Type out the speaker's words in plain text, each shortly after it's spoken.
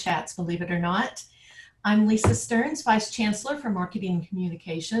chats, believe it or not. I'm Lisa Stearns, Vice Chancellor for Marketing and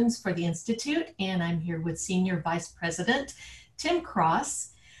Communications for the Institute, and I'm here with Senior Vice President Tim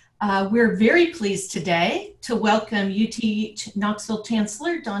Cross. We're very pleased today to welcome UT Knoxville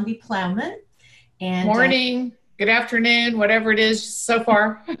Chancellor Dondi Plowman. And morning, good afternoon, whatever it is so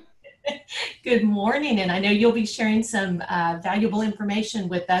far. Good morning, and I know you'll be sharing some valuable information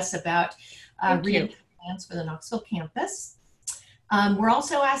with us about plans for the Knoxville campus. We're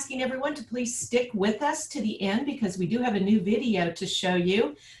also asking everyone to please stick with us to the end because we do have a new video to show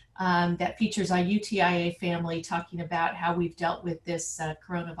you that features our UTIA family talking about how we've dealt with this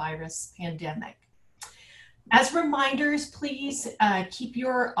coronavirus pandemic. As reminders, please keep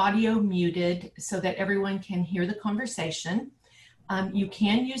your audio muted so that everyone can hear the conversation. You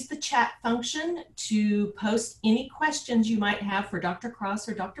can use the chat function to post any questions you might have for Dr. Cross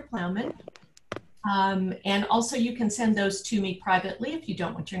or Dr. Plowman. And also you can send those to me privately if you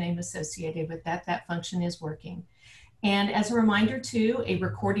don't want your name associated with that. That function is working. And as a reminder too, a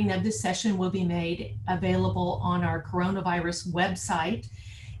recording of this session will be made available on our coronavirus website.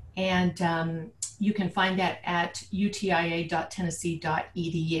 And you can find that at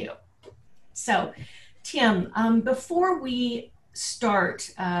utia.tennessee.edu. So Tim, before we start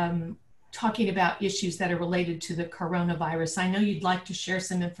talking about issues that are related to the coronavirus, I know you'd like to share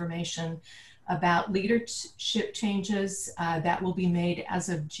some information about leadership changes that will be made as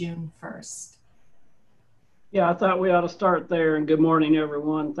of June 1st. Yeah, I thought we ought to start there. And good morning,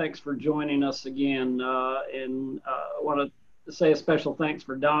 everyone. Thanks for joining us again. I want to say a special thanks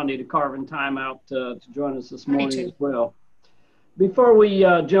for Dondi to carving time out to join us this morning as well. Before we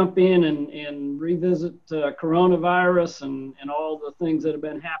jump in and revisit coronavirus and all the things that have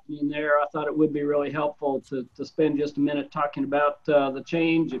been happening there, I thought it would be really helpful to spend just a minute talking about the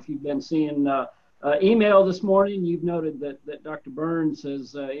change. If you've been seeing email this morning, you've noted that Dr. Burns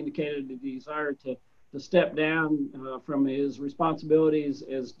has indicated a desire to step down from his responsibilities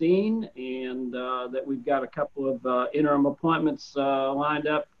as dean, and that we've got a couple of interim appointments lined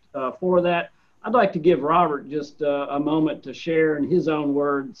up for that. I'd like to give Robert just a moment to share in his own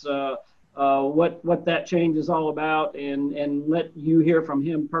words what that change is all about, and let you hear from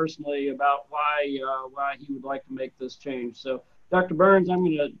him personally about why he would like to make this change. So, Dr. Burns, I'm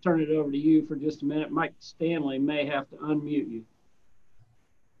going to turn it over to you for just a minute. Mike Stanley may have to unmute you.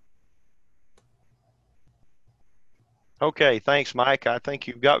 Okay, thanks, Mike. I think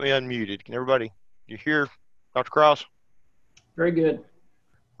you've got me unmuted. Can everybody, you hear Dr. Cross? Very good.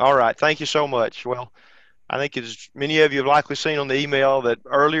 All right, thank you so much. Well, I think as many of you have likely seen on the email that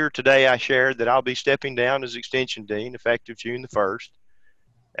earlier today I shared that I'll be stepping down as Extension Dean effective June the 1st.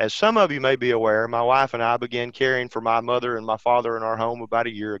 As some of you may be aware, my wife and I began caring for my mother and my father in our home about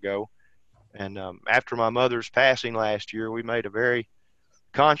a year ago. And after my mother's passing last year, we made a very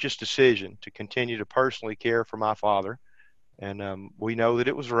conscious decision to continue to personally care for my father. And we know that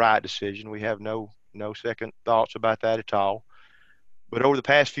it was the right decision. We have no second thoughts about that at all. But over the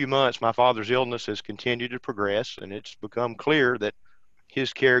past few months, my father's illness has continued to progress, and it's become clear that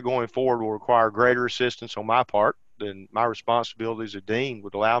his care going forward will require greater assistance on my part than my responsibilities as dean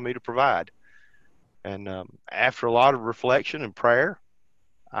would allow me to provide. And after a lot of reflection and prayer,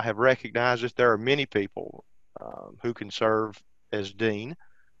 I have recognized that there are many people who can serve as dean,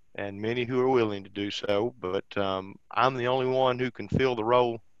 and many who are willing to do so, but I'm the only one who can fill the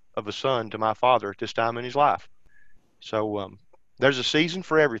role of a son to my father at this time in his life. So there's a season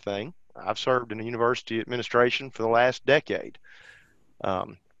for everything. I've served in the university administration for the last decade.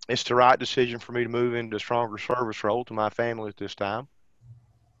 It's the right decision for me to move into a stronger service role to my family at this time.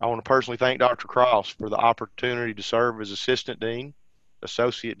 I want to personally thank Dr. Cross for the opportunity to serve as assistant dean,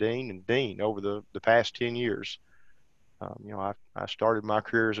 associate dean, and dean over the past 10 years. I started my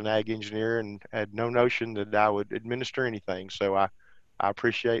career as an ag engineer and had no notion that I would administer anything. So I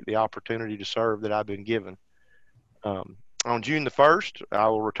appreciate the opportunity to serve that I've been given. On June the 1st, I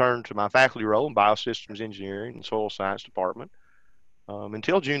will return to my faculty role in Biosystems Engineering and Soil Science Department.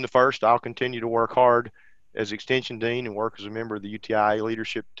 Until June the 1st, I'll continue to work hard as Extension Dean and work as a member of the UTI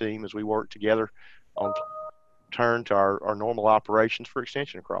leadership team as we work together on return to our normal operations for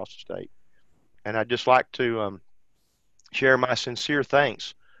Extension across the state. And I'd just like to share my sincere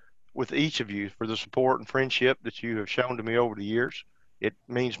thanks with each of you for the support and friendship that you have shown to me over the years. It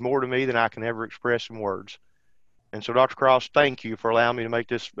means more to me than I can ever express in words. And so, Dr. Cross, thank you for allowing me to make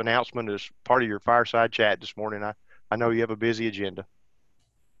this announcement as part of your fireside chat this morning. I know you have a busy agenda.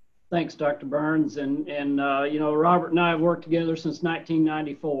 Thanks, Dr. Burns. And you know, Robert and I have worked together since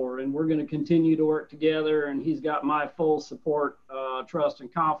 1994, and we're going to continue to work together. And he's got my full support, trust,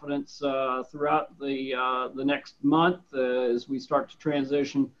 and confidence throughout the next month as we start to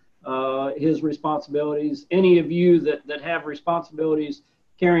transition his responsibilities. Any of you that have responsibilities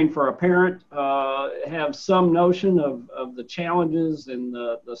caring for a parent have some notion of the challenges and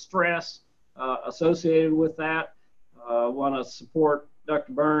the stress associated with that. Want to support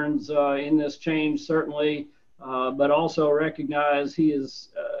Dr. Burns in this change, certainly, but also recognize he has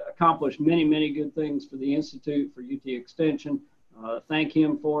accomplished many, many good things for the Institute, for UT Extension. Thank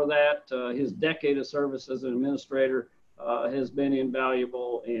him for that. His decade of service as an administrator has been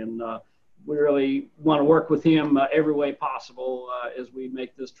invaluable, and we really want to work with him every way possible as we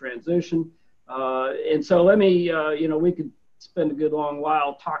make this transition. And so let me, you know, we could spend a good long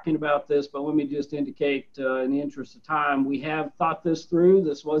while talking about this, but let me just indicate in the interest of time, we have thought this through.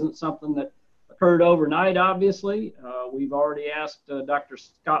 This wasn't something that occurred overnight, obviously. We've already asked Dr.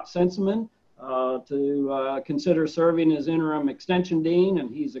 Scott Senseman to consider serving as interim extension dean, and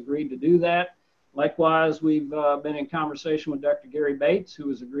he's agreed to do that. Likewise, we've been in conversation with Dr. Gary Bates, who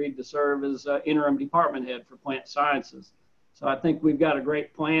has agreed to serve as interim department head for plant sciences. So I think we've got a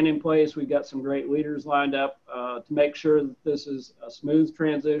great plan in place. We've got some great leaders lined up to make sure that this is a smooth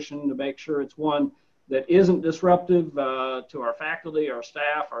transition, to make sure it's one that isn't disruptive to our faculty, our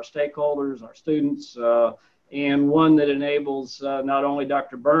staff, our stakeholders, our students, and one that enables not only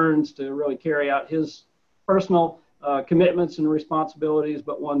Dr. Burns to really carry out his personal commitments and responsibilities,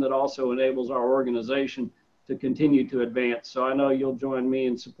 but one that also enables our organization to continue to advance. So I know you'll join me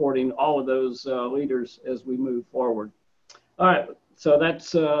in supporting all of those leaders as we move forward. All right, so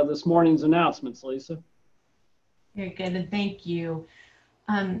that's this morning's announcements, Lisa. Very good, and thank you.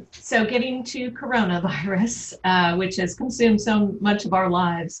 So getting to coronavirus, which has consumed so much of our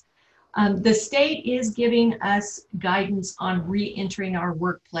lives, the state is giving us guidance on re-entering our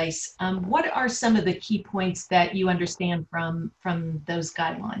workplace. What are some of the key points that you understand from those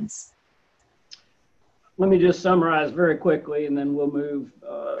guidelines? Let me just summarize very quickly, and then we'll move,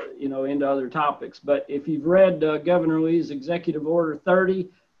 you know, into other topics. But if you've read Governor Lee's Executive Order 30,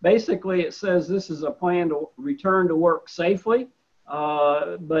 basically it says this is a plan to return to work safely,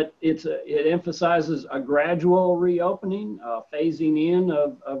 but it emphasizes a gradual reopening, phasing in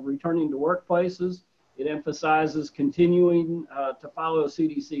of returning to workplaces. It emphasizes continuing to follow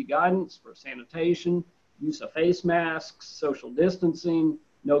CDC guidance for sanitation, use of face masks, social distancing,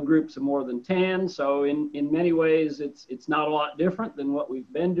 no groups of more than 10. So in many ways, it's not a lot different than what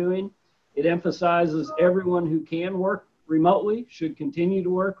we've been doing. It emphasizes everyone who can work remotely should continue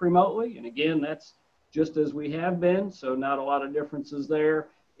to work remotely. And again, that's just as we have been, so not a lot of differences there.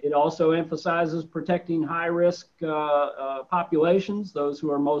 It also emphasizes protecting high-risk populations, those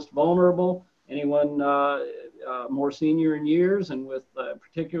who are most vulnerable, anyone more senior in years, and with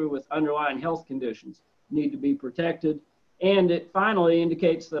particularly with underlying health conditions need to be protected. And it finally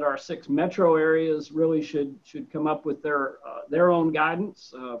indicates that our 6 metro areas really should come up with their own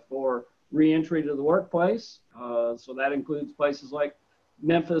guidance for reentry to the workplace. So that includes places like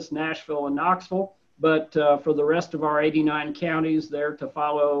Memphis, Nashville, and Knoxville. But for the rest of our 89 counties, they're to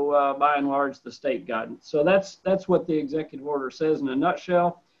follow, by and large, the state guidance. So that's what the executive order says in a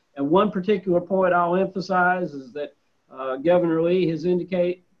nutshell. And one particular point I'll emphasize is that Governor Lee has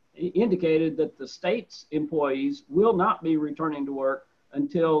indicated that the state's employees will not be returning to work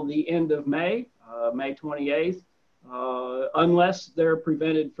until the end of May, May 28th, unless they're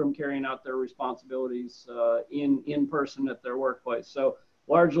prevented from carrying out their responsibilities in person at their workplace. So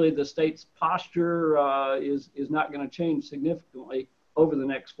largely the state's posture is not going to change significantly over the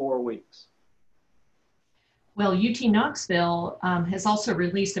next 4 weeks. Well, UT Knoxville has also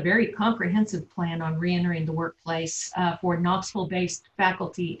released a very comprehensive plan on reentering the workplace for Knoxville-based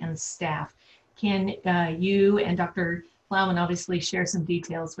faculty and staff. Can you and Dr. Plowman obviously share some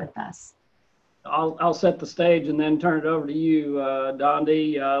details with us? I'll set the stage and then turn it over to you,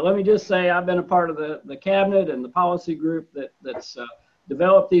 Dondi. Let me just say I've been a part of the cabinet and the policy group that's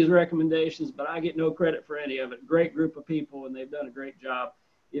developed these recommendations, but I get no credit for any of it. Great group of people, and they've done a great job.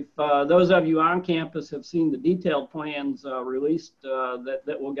 If those of you on campus have seen the detailed plans released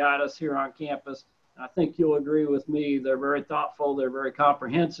that will guide us here on campus, I think you'll agree with me. They're very thoughtful, they're very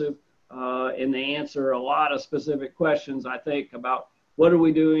comprehensive, and they answer a lot of specific questions, I think, about what are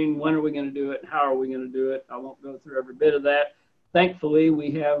we doing, when are we going to do it, and how are we going to do it. I won't go through every bit of that. Thankfully,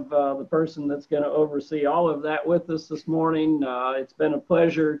 we have the person that's going to oversee all of that with us this morning. It's been a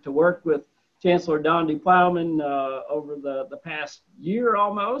pleasure to work with Chancellor Dondi Plowman over the past year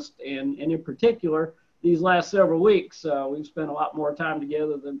almost, and in particular, these last several weeks, we've spent a lot more time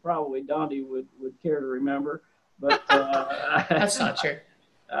together than probably Dondi would care to remember. But That's not true.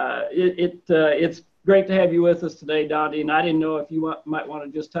 It's great to have you with us today, Dondi. And I didn't know if you might want to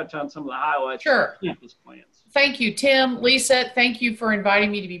just touch on some of the highlights Sure. of campus plans. Thank you, Tim, Lisa. Thank you for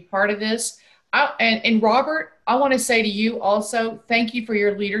inviting me to be part of this. And Robert, I want to say to you also, thank you for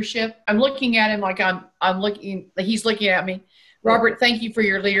your leadership. I'm looking at him like I'm looking, he's looking at me. Robert, thank you for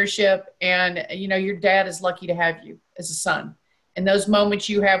your leadership. And, you know, your dad is lucky to have you as a son. And those moments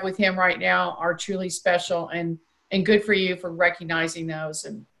you have with him right now are truly special, and good for you for recognizing those.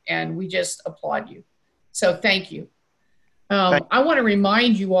 And we just applaud you. So thank you. I want to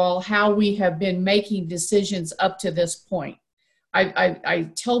remind you all how we have been making decisions up to this point. I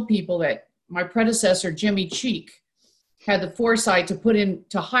tell people that my predecessor, Jimmy Cheek, had the foresight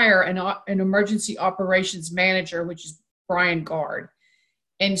to hire an emergency operations manager, which is Brian Gard.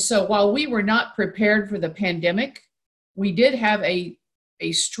 And so while we were not prepared for the pandemic, we did have a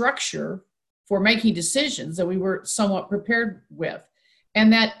structure for making decisions that we were somewhat prepared with.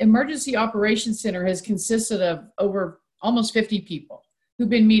 And that emergency operations center has consisted of over almost 50 people who've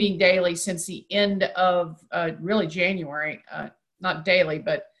been meeting daily since the end of really January, not daily,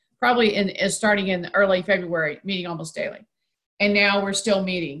 but probably starting in early February, meeting almost daily. And now we're still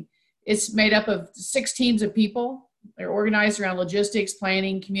meeting. It's made up of 6 teams of people. They're organized around logistics,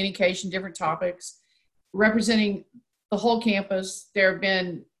 planning, communication, different topics, representing the whole campus. There have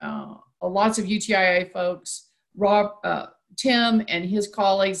been lots of UTIA folks. Tim and his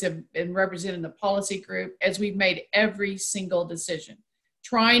colleagues have been representing the policy group as we've made every single decision,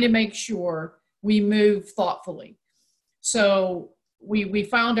 trying to make sure we move thoughtfully. So we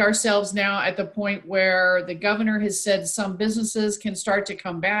found ourselves now at the point where the governor has said some businesses can start to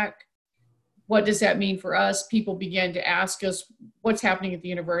come back. What does that mean for us? People began to ask us what's happening at the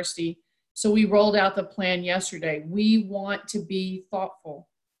university. So we rolled out the plan yesterday. We want to be thoughtful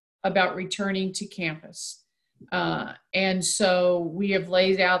about returning to campus. And so we have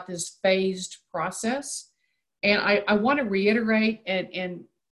laid out this phased process. And I want to reiterate and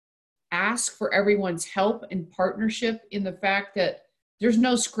ask for everyone's help and partnership in the fact that there's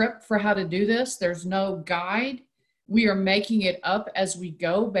no script for how to do this. There's no guide. We are making it up as we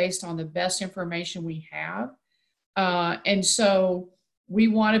go based on the best information we have. And so we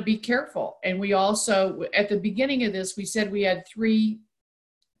want to be careful. And we also, at the beginning of this, we said we had three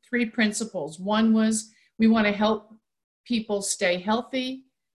principles. One was we want to help people stay healthy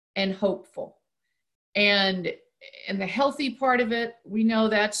and hopeful. And the healthy part of it, we know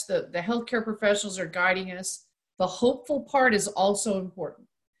that's the healthcare professionals are guiding us. The hopeful part is also important.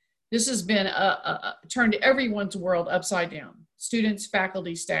 This has been turned everyone's world upside down, students,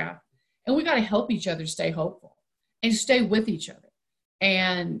 faculty, staff. And we got to help each other stay hopeful and stay with each other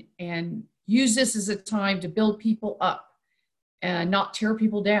and use this as a time to build people up and not tear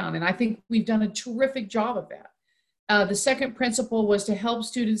people down. And I think we've done a terrific job of that. The second principle was to help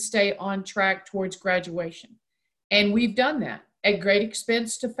students stay on track towards graduation. And we've done that at great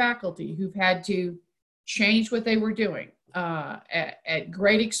expense to faculty who've had to change what they were doing, at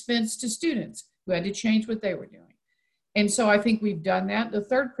great expense to students who had to change what they were doing. And so I think we've done that. The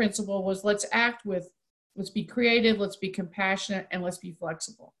third principle was let's be creative, let's be compassionate, and let's be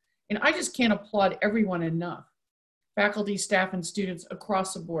flexible. And I just can't applaud everyone enough, faculty, staff, and students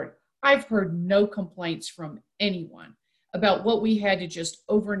across the board. I've heard no complaints from anyone about what we had to just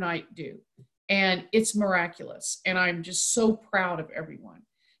overnight do. And it's miraculous. And I'm just so proud of everyone.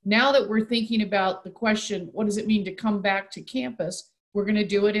 Now that we're thinking about the question, what does it mean to come back to campus? We're going to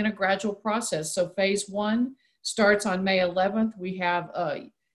do it in a gradual process. So phase 1 starts on May 11th. We have,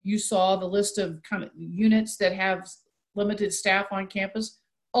 you saw the list of kind of units that have limited staff on campus.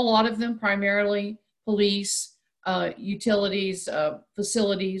 A lot of them primarily police, utilities,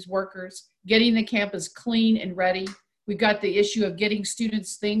 facilities, workers, getting the campus clean and ready. We've got the issue of getting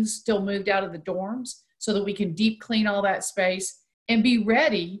students' things still moved out of the dorms so that we can deep clean all that space and be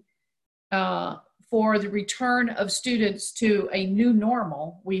ready for the return of students to a new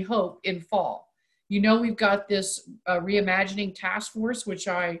normal, we hope, in fall. You know, we've got this reimagining task force, which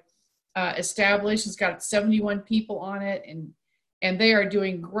I established. It's got 71 people on it, and they are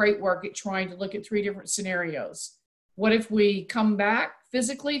doing great work at trying to look at 3 different scenarios. What if we come back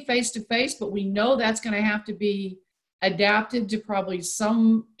physically, face-to-face, but we know that's going to have to be adapted to probably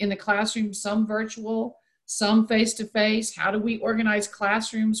some in the classroom, some virtual, some face-to-face. How do we organize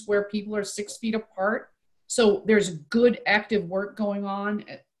classrooms where people are 6 feet apart? So there's good active work going on.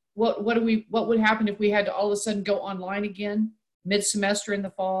 What would happen if we had to all of a sudden go online again mid-semester in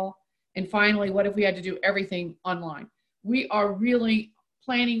the fall? And finally, what if we had to do everything online? We are really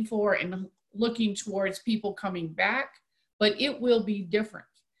planning for and looking towards people coming back, but it will be different.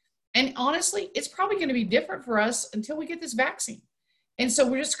 And honestly, it's probably going to be different for us until we get this vaccine. And so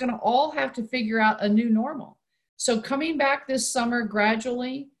we're just going to all have to figure out a new normal. So coming back this summer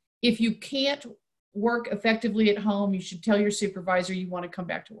gradually, if you can't work effectively at home, you should tell your supervisor you want to come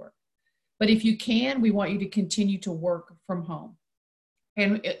back to work. But if you can, we want you to continue to work from home.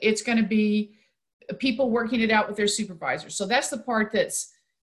 And it's going to be people working it out with their supervisors. So that's the part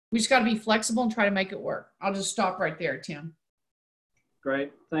we just got to be flexible and try to make it work. I'll just stop right there, Tim.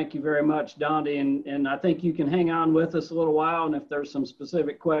 Great. Thank you very much, Dondi. And I think you can hang on with us a little while. And if there's some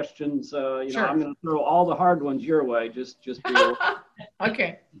specific questions, sure. I'm going to throw all the hard ones your way. Just be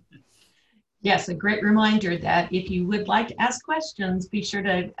Okay. Yes, a great reminder that if you would like to ask questions, be sure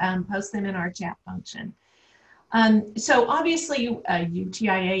to post them in our chat function. So obviously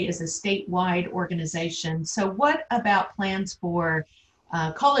UTIA is a statewide organization. So what about plans for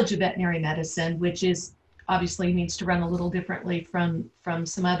College of Veterinary Medicine, which is obviously needs to run a little differently from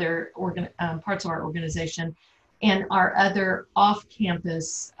some other parts of our organization and our other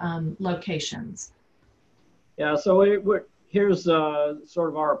off-campus locations? Yeah, so here's sort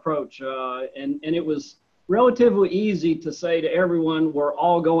of our approach. And it was relatively easy to say to everyone, we're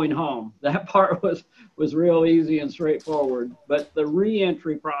all going home. That part was real easy and straightforward. But the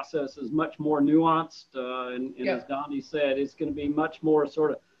re-entry process is much more nuanced. And as Dondi said, it's going to be much more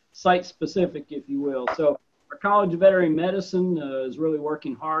sort of site-specific, if you will. So our College of Veterinary Medicine is really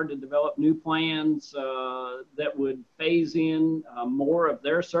working hard to develop new plans that would phase in more of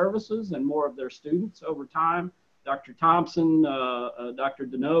their services and more of their students over time. Dr. Thompson, Dr.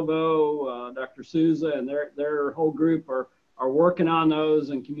 DeNovo, Dr. Souza, and their whole group are working on those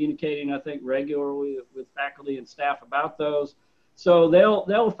and communicating, I think, regularly with faculty and staff about those. So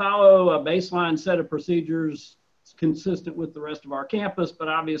they'll follow a baseline set of procedures consistent with the rest of our campus, but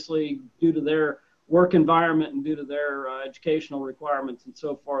obviously due to their work environment and due to their educational requirements and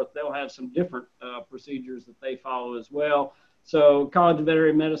so forth, they'll have some different procedures that they follow as well. So College of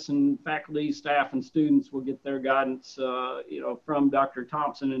Veterinary Medicine faculty, staff, and students will get their guidance, from Dr.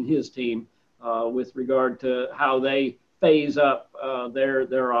 Thompson and his team with regard to how they phase up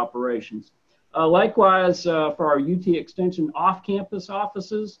their operations. Likewise, for our UT Extension off-campus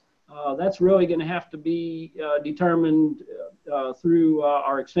offices, that's really going to have to be determined through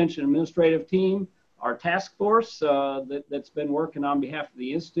our Extension administrative team. Our task force that's been working on behalf of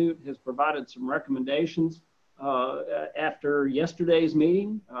the Institute has provided some recommendations after yesterday's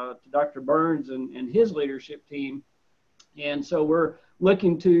meeting to Dr. Burns and his leadership team. And so we're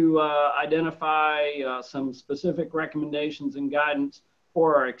looking to identify some specific recommendations and guidance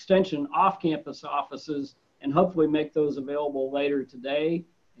for our Extension off-campus offices and hopefully make those available later today.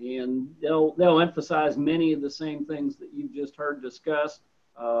 And they'll emphasize many of the same things that you've just heard discussed.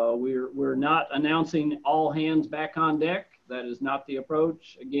 We're not announcing all hands back on deck. That is not the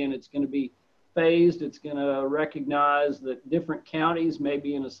approach. Again, it's going to be phased. It's going to recognize that different counties may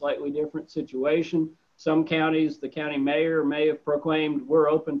be in a slightly different situation. Some counties, the county mayor may have proclaimed we're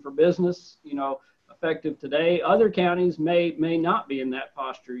open for business, effective today. Other counties may not be in that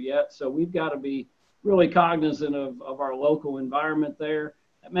posture yet. So we've got to be really cognizant of our local environment there.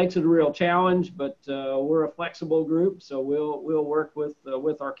 That makes it a real challenge, but we're a flexible group, so we'll work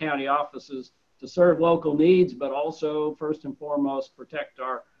with our county offices to serve local needs, but also first and foremost protect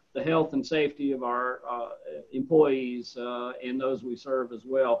the health and safety of our employees and those we serve as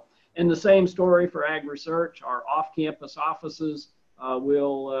well. And the same story for Ag Research. Our off-campus offices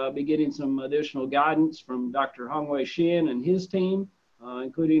will be getting some additional guidance from Dr. Hongwei Shin and his team,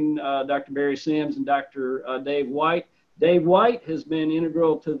 including Dr. Barry Sims and Dr. Dave White. Dave White has been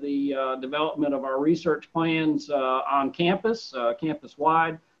integral to the development of our research plans on campus,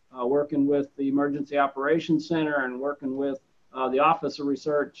 campus-wide, working with the Emergency Operations Center and working with the Office of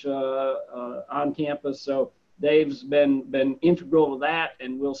Research on campus. So Dave's been integral to that,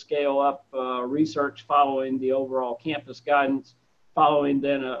 and we'll scale up research following the overall campus guidance, following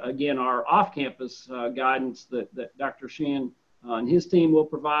then again our off-campus guidance that Dr. Shin and his team will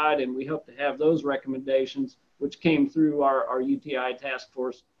provide, and we hope to have those recommendations, which came through our UTI task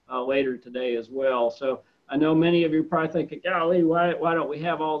force later today as well. So I know many of you are probably thinking, golly, why don't we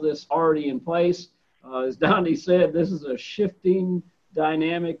have all this already in place? As Dondi said, this is a shifting,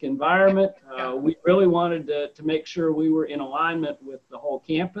 dynamic environment. We really wanted to make sure we were in alignment with the whole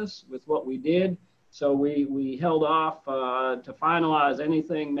campus, with what we did. So we held off to finalize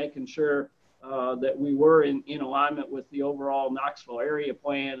anything, making sure that we were in alignment with the overall Knoxville area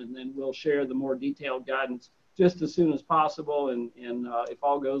plan, and then we'll share the more detailed guidance just as soon as possible. And if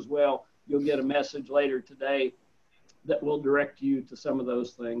all goes well, you'll get a message later today that will direct you to some of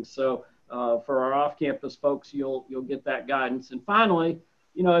those things. So For our off-campus folks, you'll get that guidance. And finally,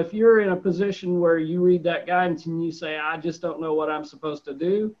 if you're in a position where you read that guidance and you say, I just don't know what I'm supposed to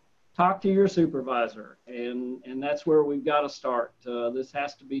do, talk to your supervisor. And that's where we've got to start. This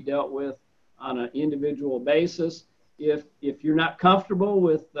has to be dealt with on an individual basis. If you're not comfortable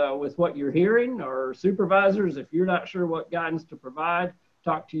with what you're hearing, or supervisors, if you're not sure what guidance to provide,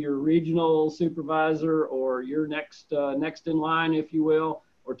 talk to your regional supervisor or your next in line, if you will,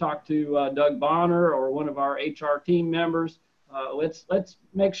 or talk to Doug Bonner or one of our HR team members. Let's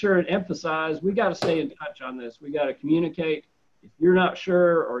make sure and emphasize, we got to stay in touch on this. We got to communicate. If you're not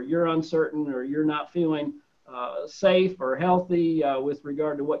sure, or you're uncertain, or you're not feeling safe or healthy with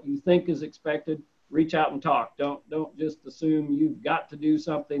regard to what you think is expected, reach out and talk. Don't just assume you've got to do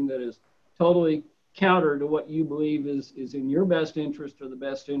something that is totally counter to what you believe is in your best interest or the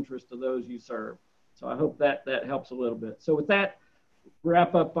best interest of those you serve. So I hope that helps a little bit. So with that,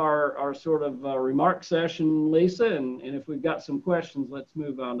 wrap up our sort of remark session, Lisa, and if we've got some questions, let's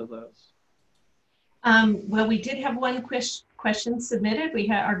move on to those. Well, we did have one question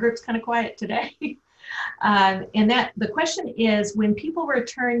submitted. Our group's kind of quiet today. And the question is, when people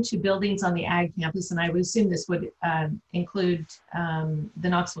return to buildings on the Ag campus, and I would assume this would include the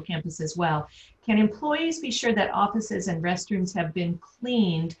Knoxville campus as well, can employees be sure that offices and restrooms have been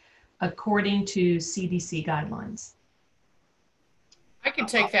cleaned according to CDC guidelines? I can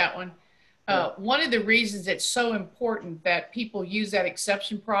take that one. One of the reasons it's so important that people use that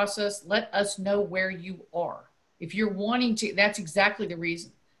exception process, let us know where you are. If you're wanting to, that's exactly the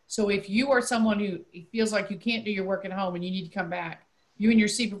reason. So if you are someone who feels like you can't do your work at home and you need to come back, you and your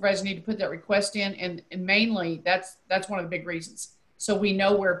supervisor need to put that request in. And mainly that's one of the big reasons. So we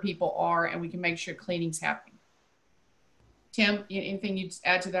know where people are and we can make sure cleaning's happening. Tim, anything you'd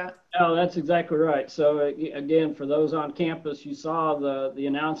add to that? No, that's exactly right. So again, for those on campus, you saw the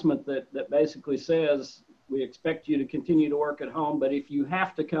announcement that basically says, we expect you to continue to work at home, but if you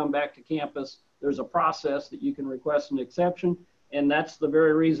have to come back to campus, there's a process that you can request an exception. And that's the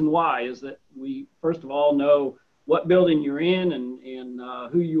very reason why, is that we, first of all, know what building you're in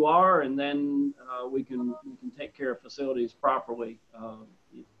and who you are, and then we can take care of facilities properly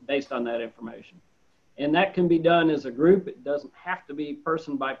based on that information. And that can be done as a group. It doesn't have to be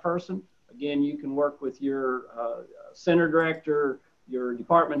person by person. Again, you can work with your center director, your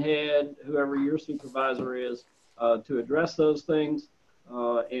department head, whoever your supervisor is, to address those things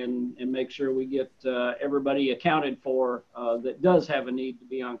and make sure we get everybody accounted for that does have a need to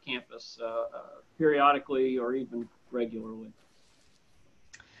be on campus periodically or even regularly.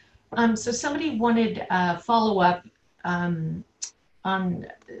 So somebody wanted follow-up on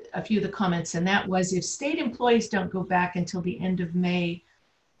a few of the comments, and that was, if state employees don't go back until the end of May,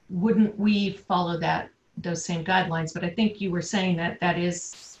 wouldn't we follow those same guidelines? But I think you were saying that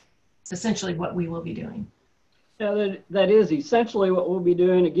is essentially what we will be doing. Yeah, that is essentially what we'll be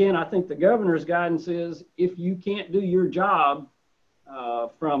doing. Again, I think the governor's guidance is, if you can't do your job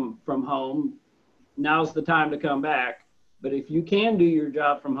from home, now's the time to come back. But if you can do your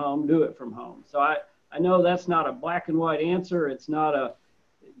job from home, do it from home. So I know that's not a black and white answer. It's not a,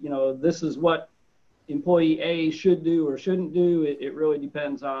 this is what employee A should do or shouldn't do. It really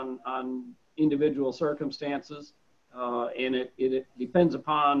depends on individual circumstances. And it depends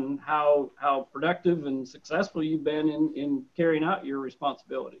upon how productive and successful you've been in carrying out your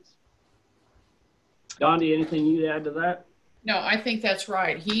responsibilities. Dondi, anything you'd add to that? No, I think that's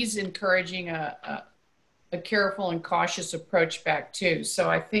right. He's encouraging a careful and cautious approach back too. So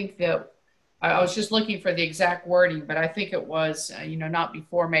I think that I was just looking for the exact wording, but I think it was, not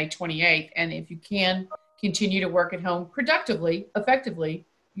before May 28th. And if you can continue to work at home productively, effectively,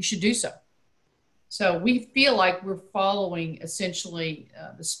 you should do so. So we feel like we're following essentially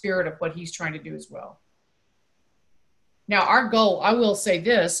the spirit of what he's trying to do as well. Now, our goal, I will say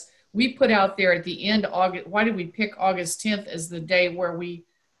this, we put out there at the end of August, why did we pick August 10th as the day where we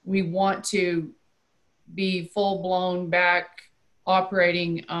want to be full-blown back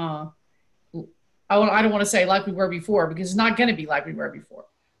operating? I don't want to say like we were before, because it's not going to be like we were before.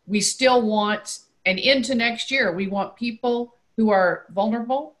 We still want, and into next year, we want people who are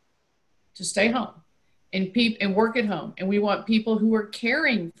vulnerable to stay home and work at home. And we want people who are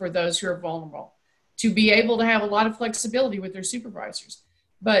caring for those who are vulnerable to be able to have a lot of flexibility with their supervisors.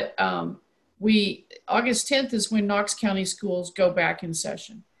 But August 10th is when Knox County schools go back in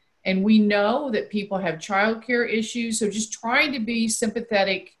session. And we know that people have childcare issues. So just trying to be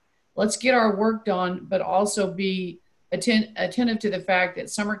sympathetic. Let's get our work done, but also be attentive to the fact that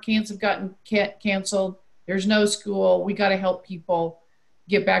summer camps have gotten canceled. There's no school. We got to help people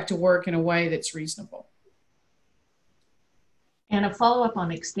get back to work in a way that's reasonable. And a follow-up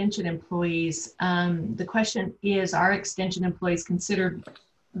on extension employees. The question is, are extension employees considered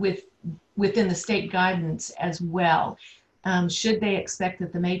within the state guidance as well? Should they expect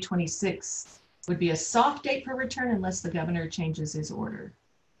that the May 26th would be a soft date for return unless the governor changes his order?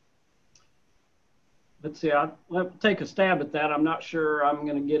 Let's see, I'll take a stab at that. I'm not sure I'm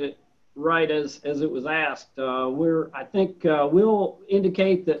going to get it right as it was asked. I think we'll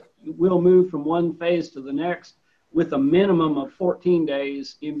indicate that we'll move from one phase to the next with a minimum of 14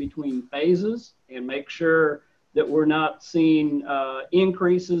 days in between phases, and make sure that we're not seeing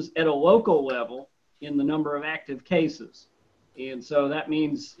increases at a local level in the number of active cases. And so that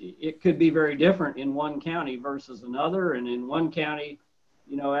means it could be very different in one county versus another. And in one county,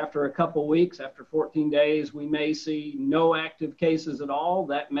 you know, after a couple weeks, after 14 days, we may see no active cases at all.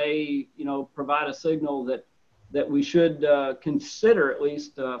 That may, you know, provide a signal that we should consider at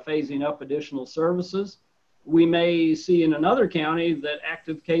least phasing up additional services. We may see in another county that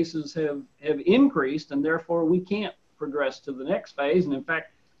active cases have increased, and therefore we can't progress to the next phase. And in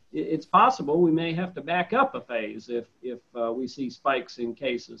fact, it's possible we may have to back up a phase if we see spikes in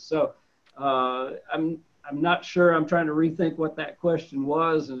cases. So I'm not sure. I'm trying to rethink what that question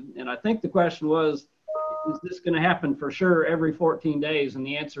was. And I think the question was, is this going to happen for sure every 14 days? And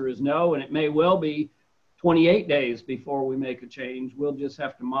the answer is no. And it may well be 28 days before we make a change. We'll just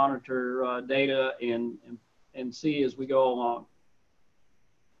have to monitor data and see as we go along.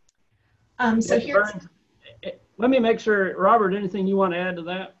 So here's... Let me make sure, Robert, anything you want to add to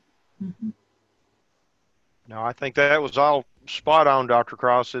that? Mm-hmm. No, I think that was all spot on, Dr.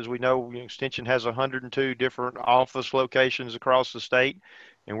 Cross. As we know, Extension has 102 different office locations across the state,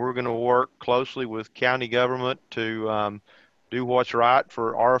 and we're going to work closely with county government to do what's right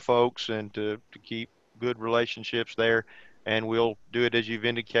for our folks and to keep good relationships there. And we'll do it as you've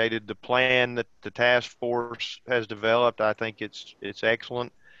indicated. The plan that the task force has developed, I think it's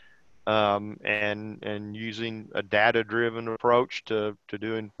excellent, and using a data-driven approach to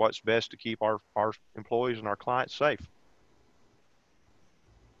doing what's best to keep our employees and our clients safe.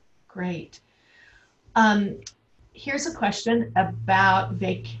 Great. Here's a question about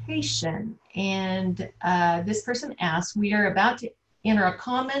vacation. And this person asks, we are about to enter a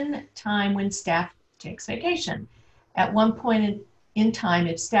common time when staff takes vacation. At one point in time,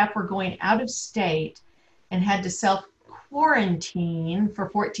 if staff were going out of state and had to self-quarantine for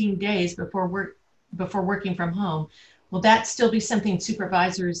 14 days before working from home, will that still be something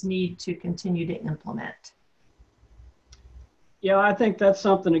supervisors need to continue to implement? Yeah, I think that's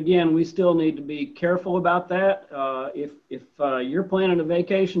something, again, we still need to be careful about that. If you're planning a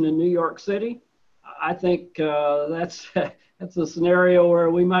vacation in New York City, I think that's a scenario where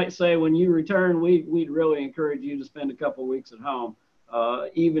we might say when you return, we'd really encourage you to spend a couple of weeks at home,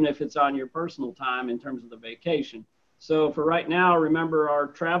 even if it's on your personal time in terms of the vacation. So for right now, remember our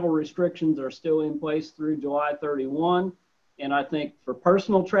travel restrictions are still in place through July 31. And I think for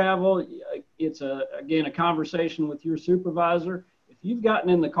personal travel, it's again a conversation with your supervisor. If you've gotten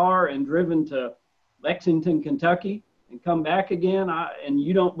in the car and driven to Lexington, Kentucky, and come back again, and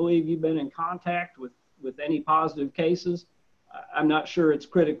you don't believe you've been in contact with any positive cases, I'm not sure it's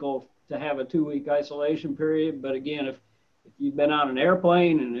critical to have a 2-week isolation period. But again, if you've been on an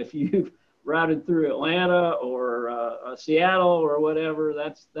airplane and if you've routed through Atlanta or Seattle or whatever,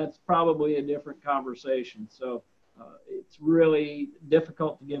 that's probably a different conversation. So it's really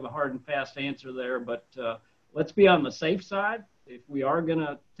difficult to give a hard and fast answer there, but let's be on the safe side if we are going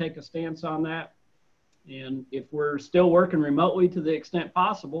to take a stance on that. And if we're still working remotely to the extent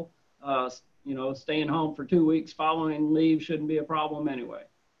possible, staying home for 2 weeks following leave shouldn't be a problem anyway.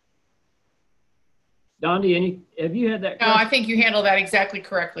 Dondi, have you had that question? No, I think you handled that exactly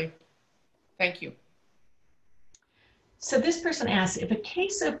correctly. Thank you. So this person asks, if a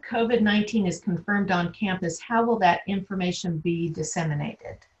case of COVID-19 is confirmed on campus, how will that information be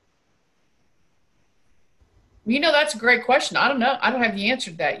disseminated? You know, that's a great question. I don't know. I don't have the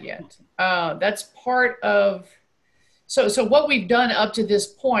answer to that yet. That's part of, so what we've done up to this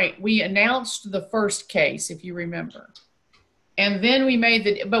point, we announced the first case, if you remember. And then we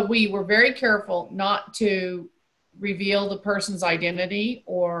but we were very careful not to reveal the person's identity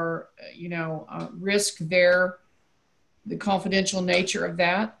or, risk the confidential nature of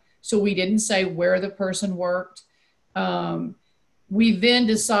that. So we didn't say where the person worked. We then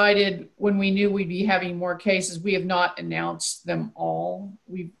decided when we knew we'd be having more cases, we have not announced them all.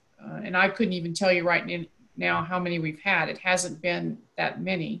 And I couldn't even tell you right now how many we've had. It hasn't been that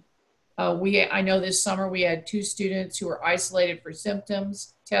many. I know this summer we had 2 students who were isolated for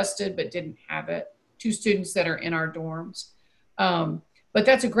symptoms, tested, but didn't have it. 2 students that are in our dorms. But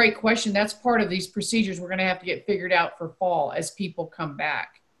that's a great question. That's part of these procedures we're going to have to get figured out for fall as people come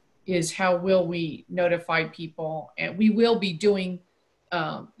back, is how will we notify people? And we will be doing,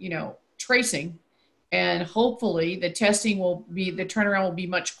 tracing, and hopefully the turnaround will be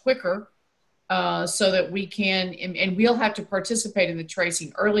much quicker, so that we can, and we'll have to participate in the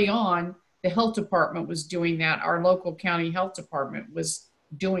tracing. Early on, the health department was doing that. Our local county health department was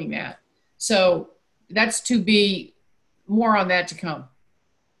doing that. So that's to be more on that to come.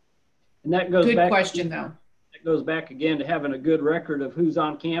 And that goes Good back. question, though. It goes back again to having a good record of who's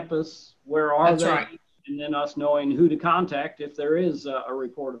on campus, where are That's they, right. and then us knowing who to contact if there is a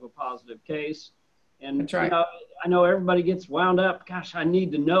report of a positive case. And That's right. I know everybody gets wound up. Gosh, I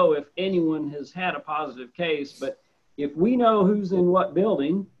need to know if anyone has had a positive case. But if we know who's in what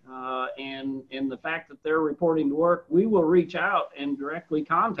building, and the fact that they're reporting to work, we will reach out and directly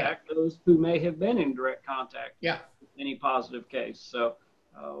contact those who may have been in direct contact with any positive case. So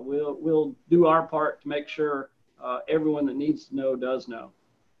we'll do our part to make sure everyone that needs to know does know.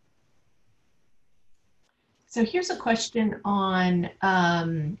 So here's a question on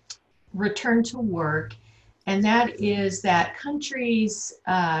return to work, and that is that countries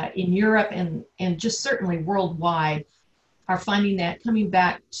in Europe and just certainly worldwide are finding that coming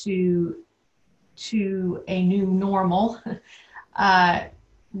back to a new normal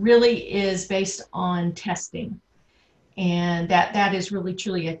really is based on testing. And that is really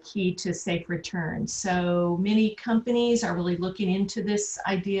truly a key to safe return. So many companies are really looking into this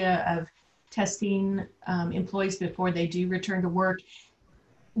idea of testing employees before they do return to work.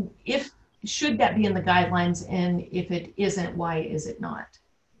 Should that be in the guidelines, and if it isn't, why is it not?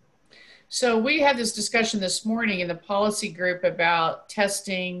 So we had this discussion this morning in the policy group about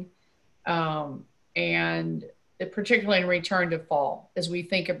testing, and particularly in return to fall, as we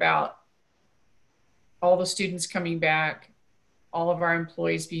think about all the students coming back, all of our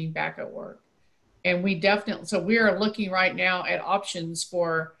employees being back at work. And we are looking right now at options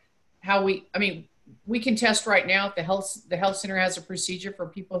for how we can test right now if the health center has a procedure for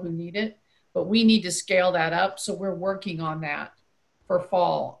people who need it, but we need to scale that up. So we're working on that for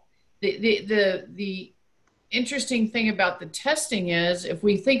fall. The interesting thing about the testing is if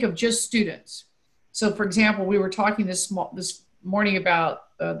we think of just students. So for example, we were talking this morning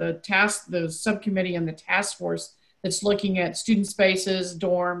about the subcommittee and the task force that's looking at student spaces,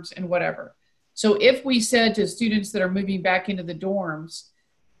 dorms, and whatever. So if we said to students that are moving back into the dorms,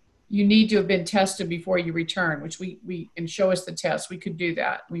 you need to have been tested before you return, which and show us the test, we could do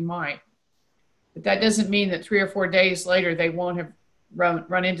that, we might. But that doesn't mean that 3 or 4 days later, they won't have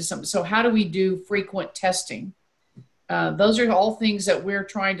run into something. So how do we do frequent testing? Those are all things that we're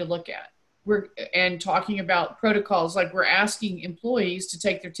trying to look at. And talking about protocols, like we're asking employees to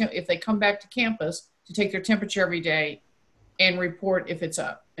take if they come back to campus, to take their temperature every day and report if it's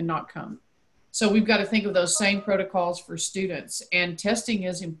up and not come. So we've got to think of those same protocols for students, and testing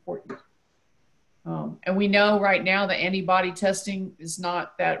is important. And we know right now that antibody testing is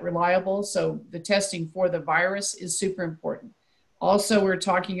not that reliable. So the testing for the virus is super important. Also, we're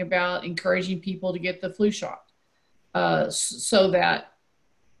talking about encouraging people to get the flu shot, so that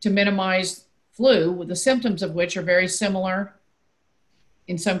to minimize flu, the symptoms of which are very similar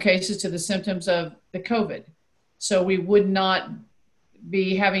in some cases to the symptoms of the COVID. So we would not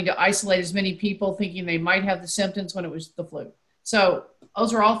be having to isolate as many people thinking they might have the symptoms when it was the flu. So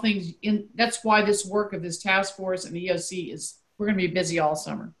those are all things that's why this work of this task force and the EOC we're going to be busy all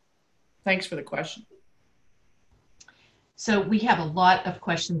summer. Thanks for the question. So we have a lot of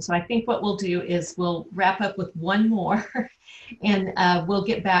questions. So I think what we'll do is we'll wrap up with one more and we'll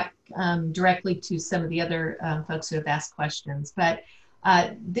get back directly to some of the other folks who have asked questions. But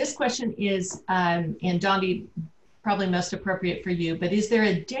this question is, and Dondi, probably most appropriate for you, but is there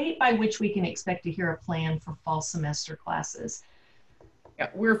a date by which we can expect to hear a plan for fall semester classes? Yeah,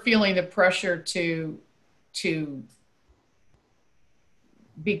 we're feeling the pressure to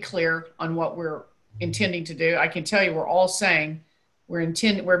be clear on what we're intending to do. I can tell you we're all saying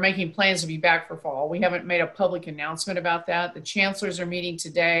we're making plans to be back for fall. We haven't made a public announcement about that. The chancellors are meeting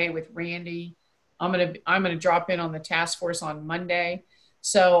today with Randy. I'm gonna drop in on the task force on Monday.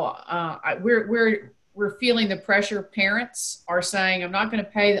 So we're feeling the pressure. Parents are saying, I'm not going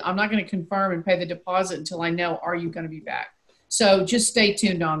to confirm and pay the deposit until I know, are you going to be back? So just stay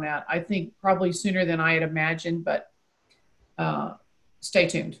tuned on that. I think probably sooner than I had imagined, but stay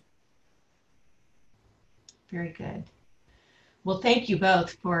tuned. Very good. Well, thank you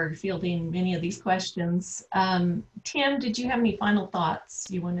both for fielding many of these questions. Tim, did you have any final thoughts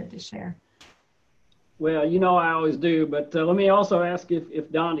you wanted to share? Well, you know I always do, but let me also ask if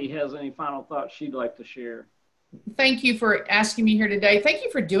Dondi has any final thoughts she'd like to share. thank you for asking me here today. Thank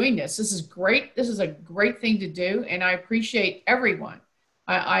you for doing this. This is great. This is a great thing to do, and I appreciate everyone.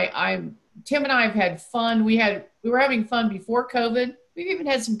 Tim and I have had fun. We were having fun before COVID. We've even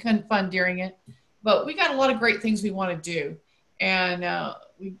had some fun during it, but we got a lot of great things we want to do, and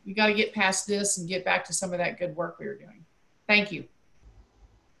we got to get past this and get back to some of that good work we were doing. Thank you.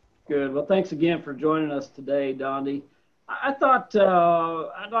 Good. Well, thanks again for joining us today, Dondi. I thought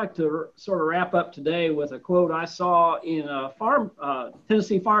I'd like to sort of wrap up today with a quote I saw in a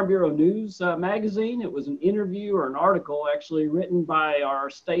Tennessee Farm Bureau News magazine. It was an interview or an article actually written by our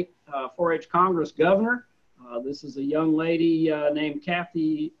state 4-H Congress governor. This is a young lady named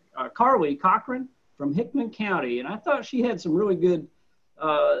Carly Cochran from Hickman County. And I thought she had some really good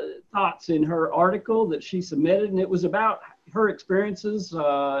thoughts in her article that she submitted. And it was about her experiences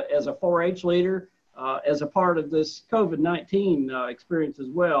as a 4-H leader, as a part of this COVID-19 experience as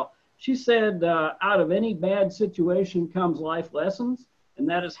well. She said, out of any bad situation comes life lessons, and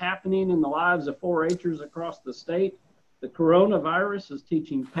that is happening in the lives of 4-Hers across the state. The coronavirus is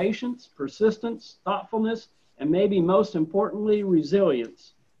teaching patience, persistence, thoughtfulness, and maybe most importantly,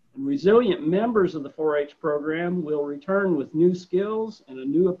 resilience. And resilient members of the 4-H program will return with new skills and a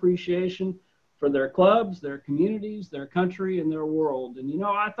new appreciation for their clubs, their communities, their country, and their world. And, you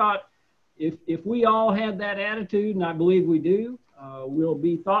know, I thought, if we all had that attitude, and I believe we do, we'll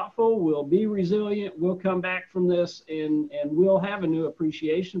be thoughtful, we'll be resilient, we'll come back from this, and we'll have a new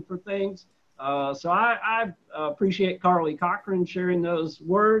appreciation for things. So I appreciate Carly Cochran sharing those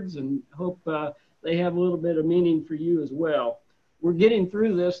words, and hope they have a little bit of meaning for you as well. We're getting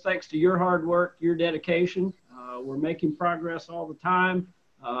through this thanks to your hard work, your dedication. We're making progress all the time.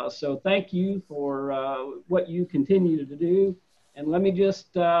 So thank you for what you continue to do. And let me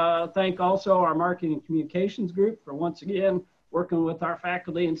just thank also our marketing and communications group for once again working with our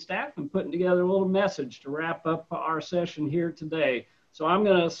faculty and staff and putting together a little message to wrap up our session here today. So I'm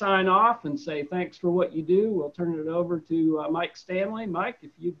going to sign off and say thanks for what you do. We'll turn it over to Mike Stanley. Mike,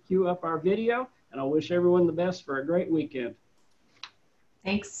 if you'd cue up our video, and I'll wish everyone the best for a great weekend.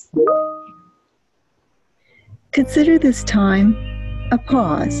 Thanks. Consider this time a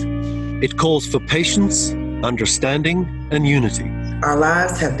pause. It calls for patience, understanding, and unity. Our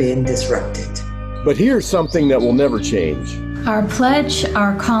lives have been disrupted. But here's something that will never change. Our pledge,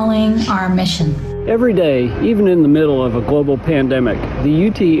 our calling, our mission. Every day, even in the middle of a global pandemic, the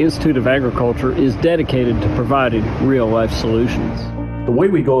UT Institute of Agriculture is dedicated to providing real-life solutions. The way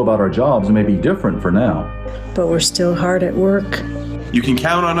we go about our jobs may be different for now. But we're still hard at work. You can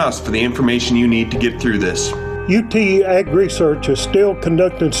count on us for the information you need to get through this. UT Ag Research is still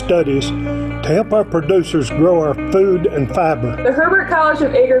conducting studies to help our producers grow our food and fiber. The Herbert College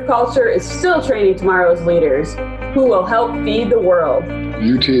of Agriculture is still training tomorrow's leaders who will help feed the world.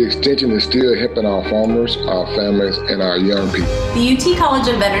 UT Extension is still helping our farmers, our families, and our young people. The UT College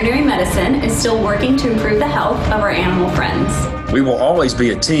of Veterinary Medicine is still working to improve the health of our animal friends. We will always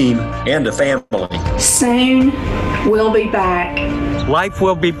be a team and a family. Soon, we'll be back. Life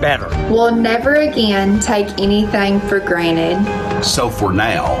will be better. We'll never again take anything for granted. So for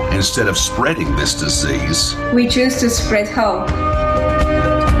now, instead of spreading this disease, we choose to spread hope.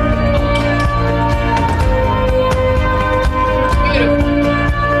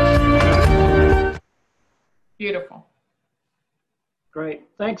 Beautiful. Great.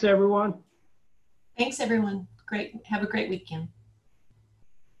 Thanks, everyone. Thanks, everyone. Great. Have a great weekend.